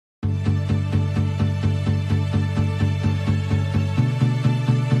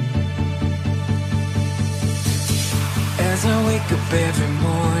wake up every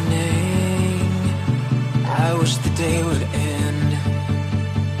morning, I wish the day would end,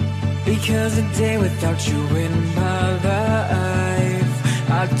 because a day without you in my life,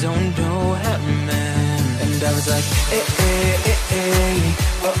 I don't know how to mend. And I was like, eh, eh, eh, eh,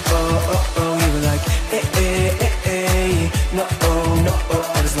 oh, oh, oh, oh. You were like, eh, eh, eh, eh, no, oh, no, oh.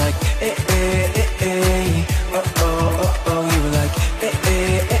 I was like, eh, eh, eh, eh, oh, oh, oh, oh. You were like, eh,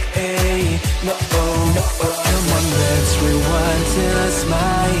 eh, eh, eh, no, oh, no, oh. Come on, let's rewind till I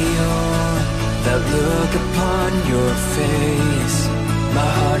smile. That look upon your face, my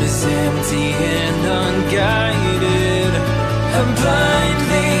heart is empty and unguided, a blind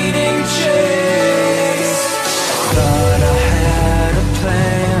leading chase. Thought I had a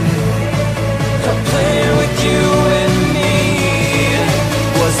plan with you and me.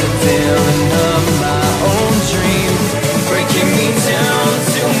 Was a villain of my own dream, breaking me down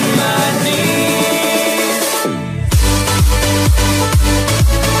to my knees.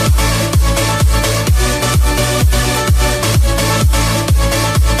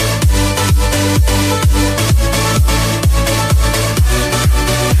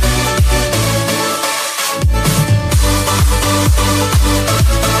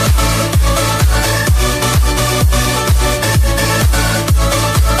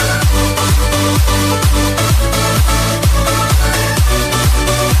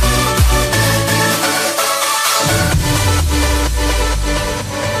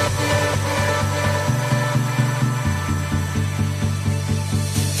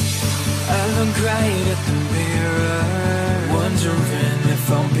 I look right at the mirror, wondering if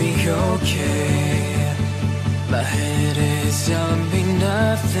I'll be okay. My head is telling me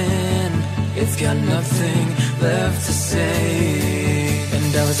nothing, it's got nothing left to say.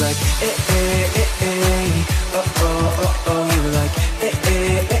 And I was like, eh, eh, eh, eh, oh, oh, oh, oh. You were like, eh,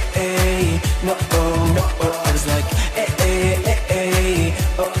 eh, eh, eh, no, oh, no, oh. I was like, eh, eh, eh, eh,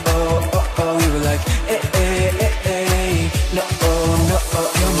 oh, oh, oh, oh. You were like, eh, eh, eh, eh, no, oh, no, oh.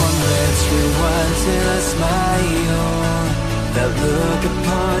 Come on, let's rewind till I smile. That look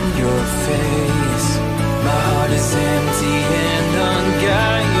upon your face, my heart is empty and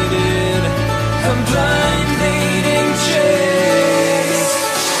unguided, a blind leading chase.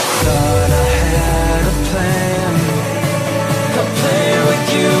 Thought I had a plan with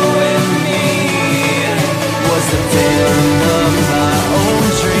you and me. Was the villain of my own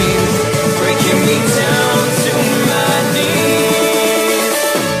dream, breaking me down to my knees.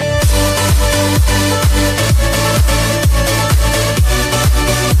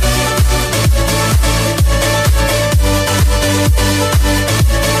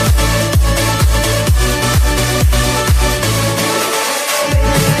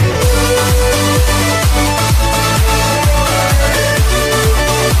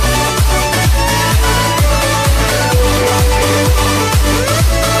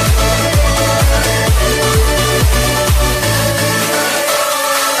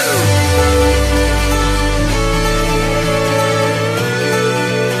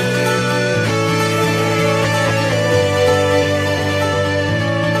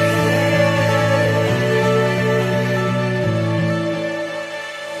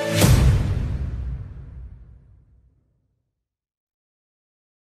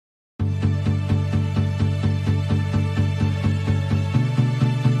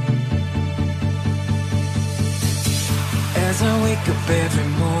 As I wake up every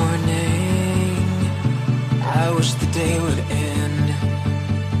morning, I wish the day would end,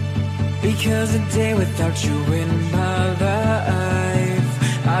 because a day without you in my life,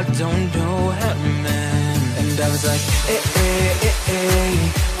 I don't know how to mend. And I was like, eh, eh, eh, eh,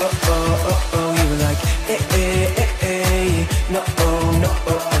 oh, oh, oh, oh. You were like, eh, eh, eh, eh, no, oh, no,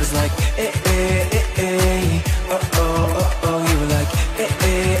 oh. I was like, eh, eh, eh, eh, oh, oh, oh, oh. You were like, eh,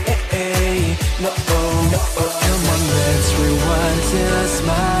 eh, eh, eh, no, oh, no, oh. Come on, let's rewind till I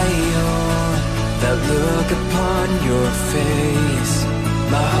smile. That look upon your face,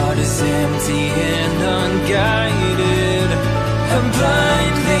 my heart is empty and unguided, a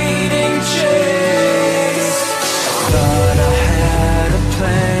blind leading chase. Thought I had a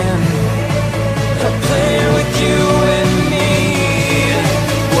plan with you and me.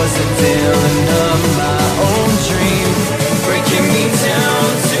 Was a villain of my own dream, breaking me down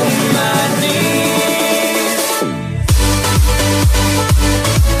to my knees.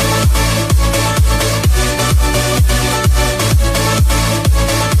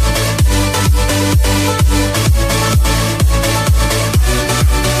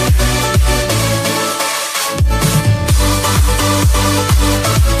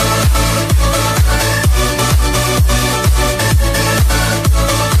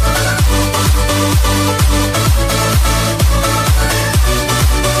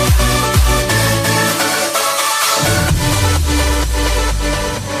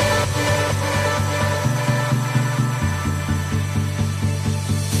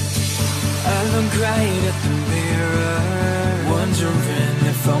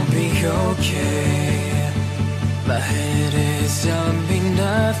 okay. My head is telling me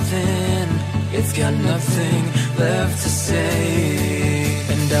nothing. It's got nothing left to say.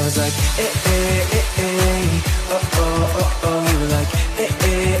 And I was like, oh, oh, oh, oh. You were like,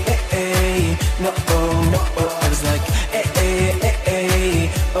 no, oh, no, oh. I was like, oh,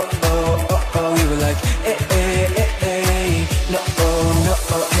 oh, oh, oh. You were like, no, oh, no,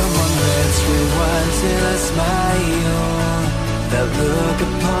 oh. Come on, let's rewind till I smile. That look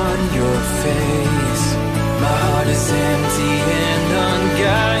upon your face. My heart is empty and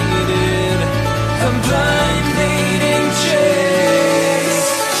unguided. I'm blind leading chase.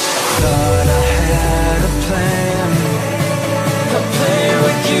 Thought I had a plan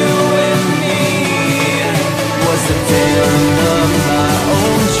with you and me. Was the villain of my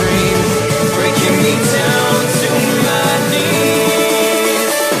own dream, breaking me down to my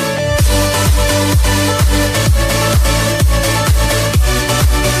knees.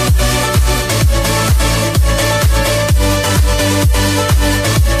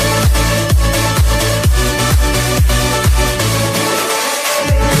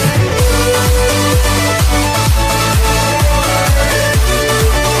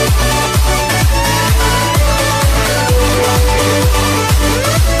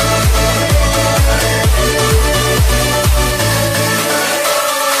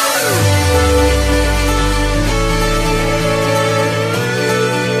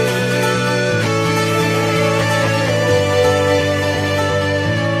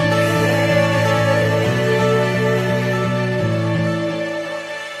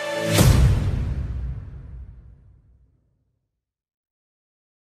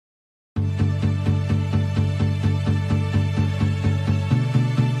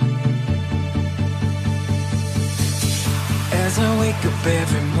 As I wake up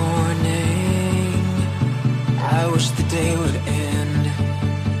every morning, I wish the day would end.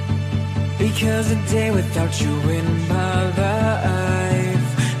 Because a day without you in my life,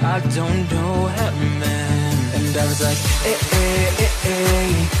 I don't know how to mend. And I was like, oh,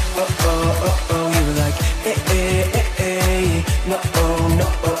 oh, oh, oh. You were like, no, oh, no,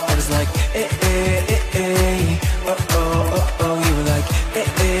 oh. I was like, oh, oh, oh, oh. You were like,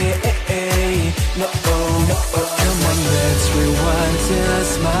 no, oh, no, oh. Come on, let's rewind till I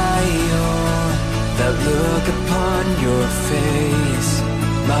smile. That look upon your face.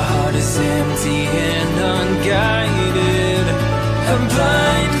 My heart is empty and unguided. I'm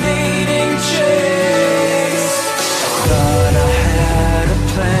blind leading chase. Thought I had a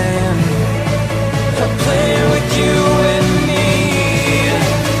plan with you and me.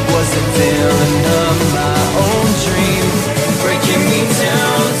 Was the villain of my own dream, breaking me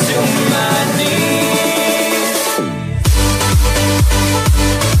down to my knees.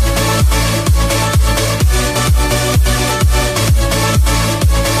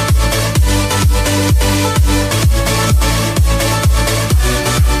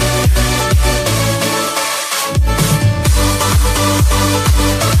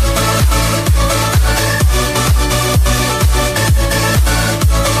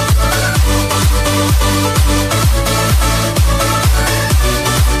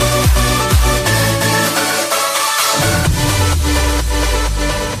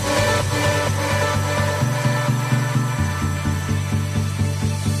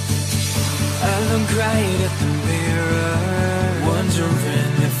 I look right at the mirror,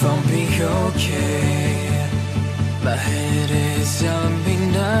 wondering if I'll be okay. My head is telling me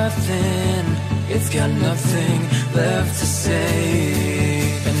nothing. It's got nothing left to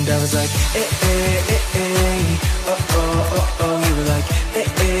say. And I was like, oh, oh, oh, oh. You were like,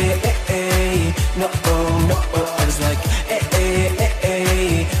 no, oh, no, oh. I was like, oh,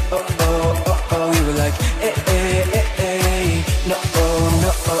 oh, oh, oh. You were like, no, oh,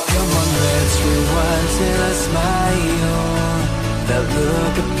 no, oh. Come on, let's rewind till I smile. That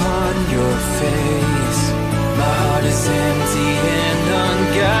look upon your face. My heart is empty and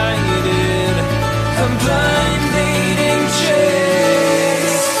unguided. I'm blind leading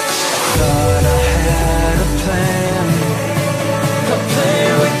chase. Thought I had a plan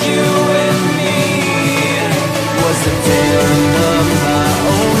with you and me. Was the villain of my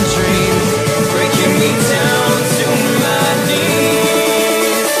own dream, breaking me down to my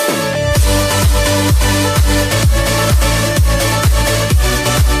knees.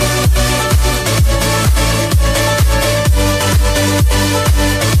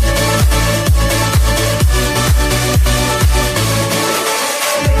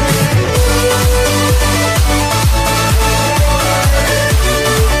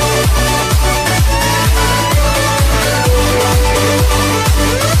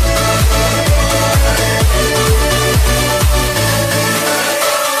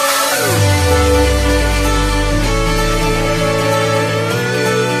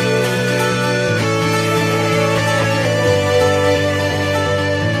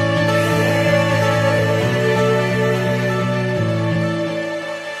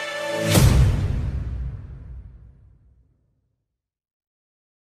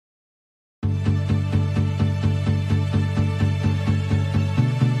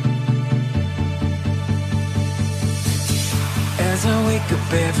 wake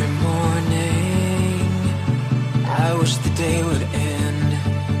up every morning, I wish the day would end,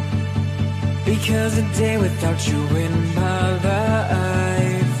 because a day without you in my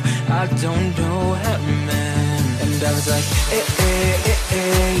life, I don't know how to mend. And I was like, eh, eh, eh,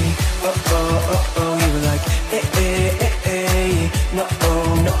 eh, oh, oh, oh, oh. You were like, eh, eh, eh, eh, no,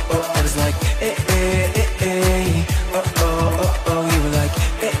 oh, no, oh. I was like, eh, eh, eh, eh, oh, oh, oh, oh. You were like,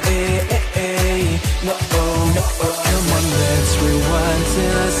 eh, eh, eh, eh, no, oh, no, oh. Come on, let's rewind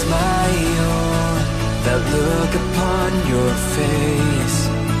till I smile. That look upon your face,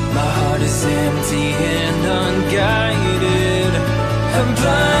 my heart is empty and unguided, a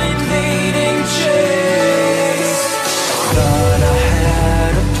blind leading chase. Thought I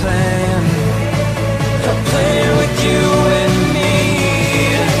had a plan with you and me.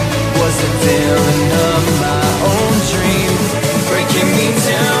 Was a villain of my own dream, breaking me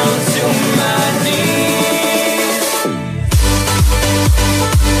down to my knees.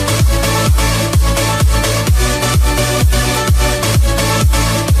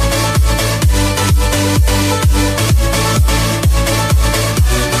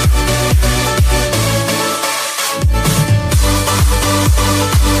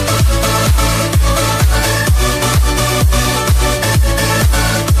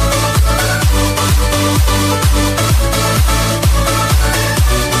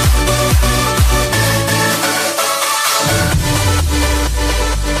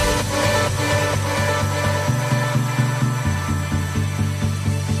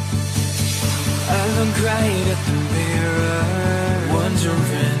 I look right at the mirror,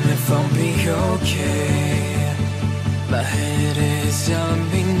 wondering if I'll be okay. My head is telling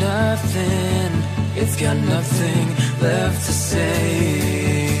me nothing, it's got nothing left to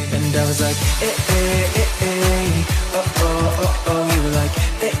say. And I was like, eh, eh, eh, eh, oh, oh, oh, oh. You were like,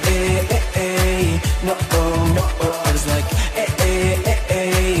 eh, eh, eh, eh, no, oh, no, oh. I was like, eh, eh, eh,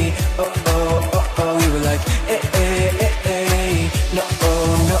 eh, oh, oh, oh, oh. You were like, eh, eh, eh, eh, no, oh,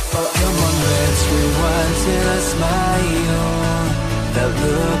 no, oh. Come on, let's rewind till I smile. That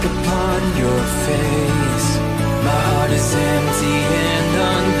look upon your face, my heart is empty and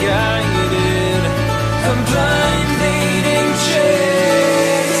unguided, a blind leading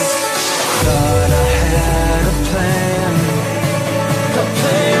chase. Thought I had a plan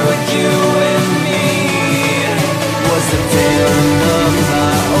with you and me. Was the villain of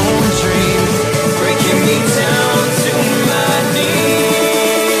my own dream, breaking me down to my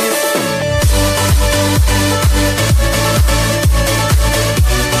knees.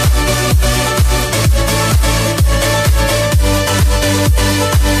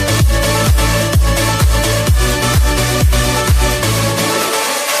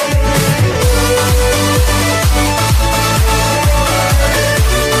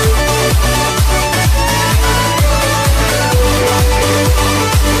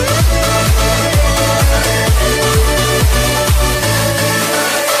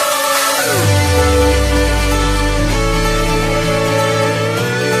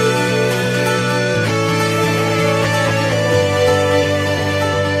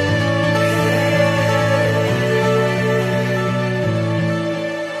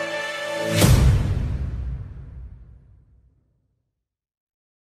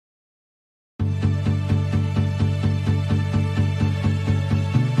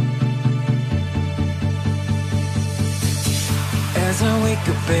 As I wake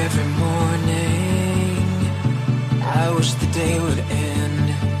up every morning, I wish the day would end,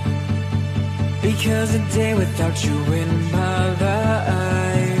 because a day without you in my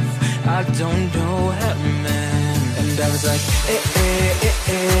life, I don't know how to mend. And I was like, eh, eh, eh,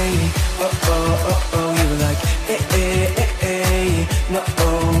 eh, oh, oh, oh, oh. You were like, eh, eh, eh, eh, no,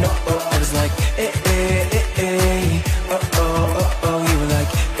 oh, no, oh. I was like, eh, eh, eh, eh, oh, oh, oh, oh. You were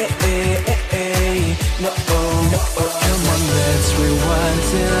like, eh, eh, eh, eh, no, oh, no, oh. Come on, let's rewind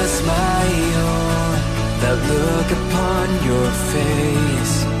till I smile. That look upon your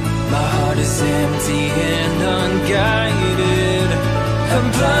face, my heart is empty and unguided, a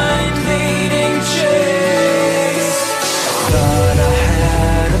blind leading chase. Thought I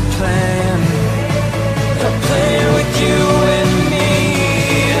had a plan with you and me.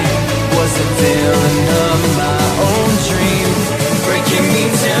 Was a villain of my own dream, breaking me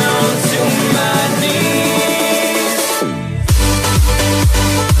down to my knees.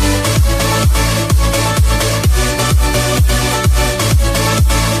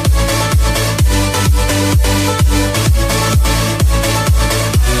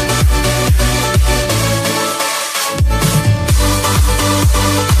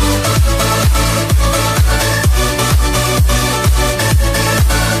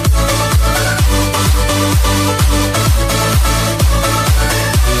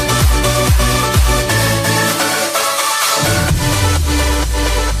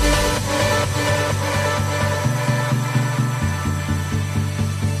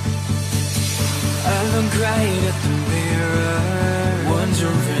 cried at the mirror,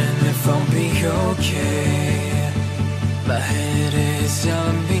 wondering if I'll be okay. My head is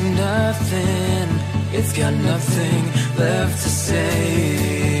telling me nothing, it's got nothing left to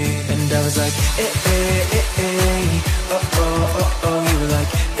say. And I was like,